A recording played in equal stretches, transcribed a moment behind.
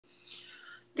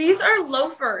These are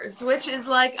loafers, which is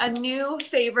like a new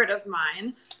favorite of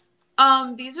mine.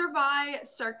 These are by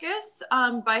Circus,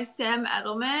 by Sam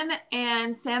Edelman,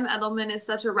 and Sam Edelman is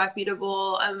such a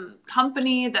reputable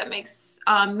company that makes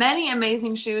many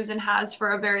amazing shoes and has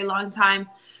for a very long time.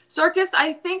 Circus,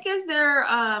 I think, is their,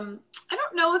 I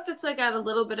don't know if it's like at a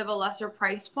little bit of a lesser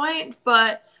price point,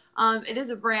 but it is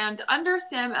a brand under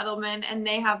Sam Edelman, and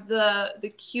they have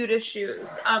the cutest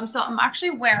shoes. So I'm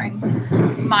actually wearing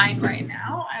mine right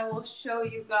now. I will show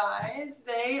you guys.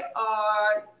 They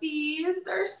are these.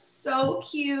 They're so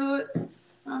cute.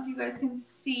 I don't know if you guys can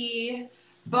see,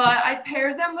 but I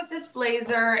paired them with this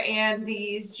blazer and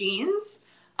these jeans.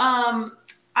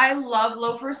 I love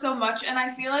loafers so much, and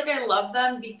I feel like I love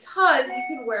them because you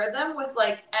can wear them with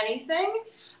like anything.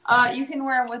 You can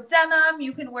wear them with denim.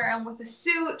 You can wear them with a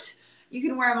suit. You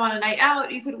can wear them on a night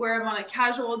out. You could wear them on a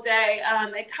casual day.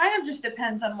 It kind of just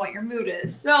depends on what your mood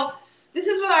is. So this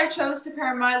is what I chose to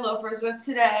pair my loafers with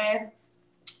today.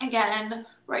 Again,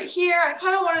 right here, I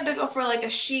kind of wanted to go for like a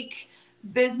chic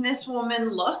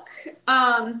businesswoman look.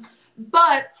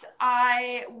 But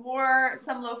I wore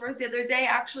some loafers the other day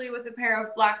actually with a pair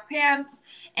of black pants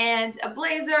and a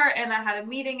blazer, and I had a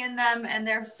meeting in them, and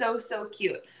they're so, so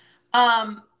cute.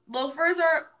 Loafers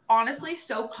are honestly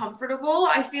so comfortable.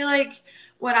 I feel like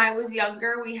when I was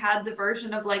younger, we had the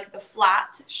version of like the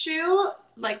flat shoe,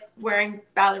 like wearing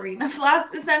ballerina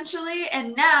flats essentially.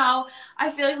 And now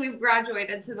I feel like we've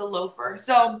graduated to the loafer.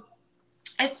 So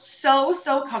it's so,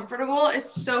 so comfortable.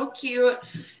 It's so cute.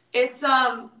 It's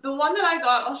the one that I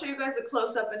got, I'll show you guys a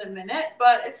close up in a minute,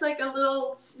 but it's like a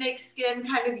little snake skin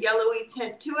kind of yellowy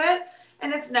tint to it.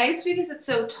 And it's nice because it's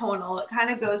so tonal. It kind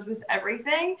of goes with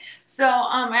everything. So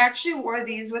I actually wore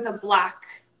these with a black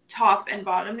top and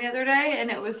bottom the other day, and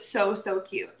it was so, so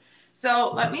cute.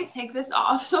 So let me take this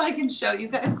off so I can show you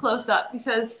guys close up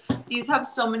because these have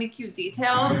so many cute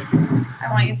details. I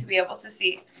want you to be able to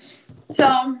see.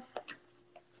 So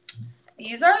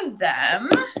these are them.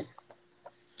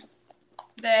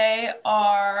 They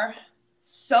are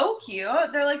so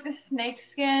cute. They're like the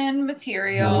snakeskin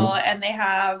material, and they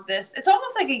have this, it's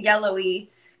almost like a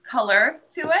yellowy color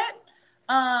to it.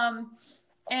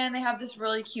 And they have this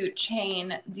really cute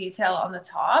chain detail on the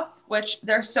top, which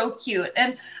they're so cute.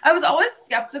 And I was always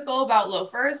skeptical about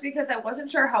loafers because I wasn't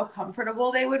sure how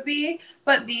comfortable they would be,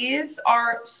 but these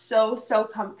are so, so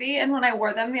comfy. And when I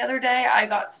wore them the other day, I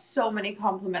got so many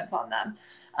compliments on them.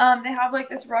 They have like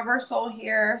this rubber sole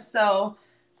here, so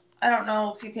I don't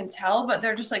know if you can tell, but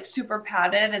they're just like super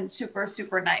padded and super,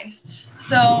 super nice.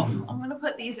 So I'm going to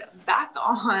put these back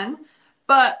on.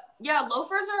 But yeah,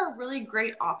 loafers are a really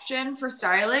great option for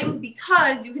styling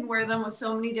because you can wear them with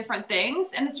so many different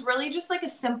things. And it's really just like a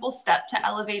simple step to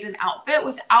elevate an outfit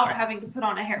without having to put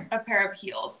on a pair of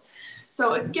heels.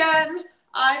 So again,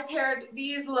 I paired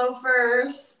these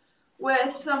loafers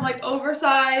with some like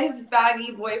oversized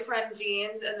baggy boyfriend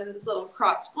jeans and then this little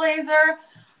cropped blazer.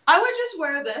 I would just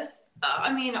wear this.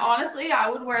 I mean, honestly, I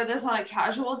would wear this on a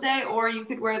casual day, or you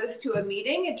could wear this to a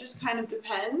meeting. It just kind of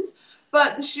depends.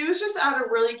 But the shoes just add a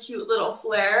really cute little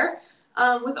flair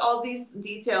with all these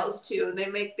details too.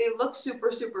 They look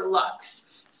super, super luxe.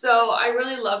 So I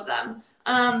really love them.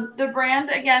 The brand,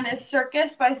 again, is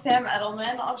Circus by Sam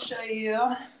Edelman. I'll show you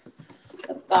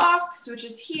the box, which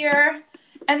is here.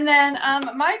 And then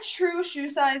my true shoe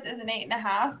size is an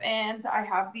 8.5, and I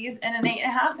have these in an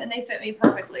 8.5, and they fit me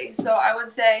perfectly. So I would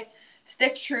say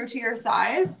stick true to your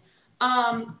size.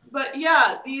 But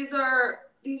yeah, these are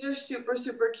super,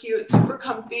 super cute, super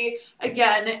comfy.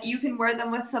 Again, you can wear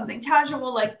them with something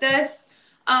casual like this.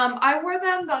 I wore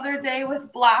them the other day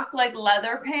with black like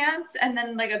leather pants and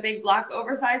then like a big black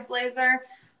oversized blazer.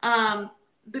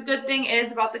 The good thing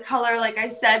is about the color, like I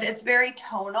said, it's very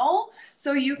tonal.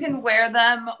 So you can wear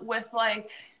them with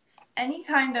like any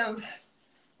kind of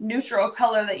neutral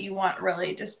color that you want,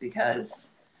 really, just because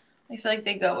I feel like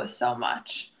they go with so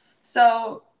much.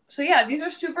 So yeah, these are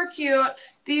super cute.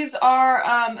 These are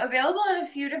available in a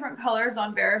few different colors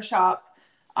on Verishop,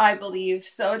 I believe.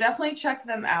 So definitely check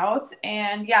them out.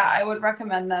 And yeah, I would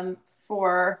recommend them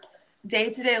for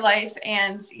day-to-day life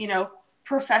and, you know,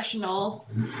 professional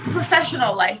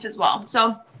life as well.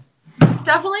 So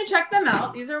definitely check them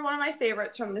out. These are one of my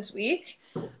favorites from this week.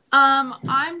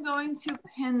 I'm going to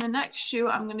pin the next shoe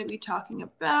I'm going to be talking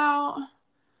about,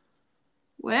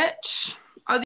 which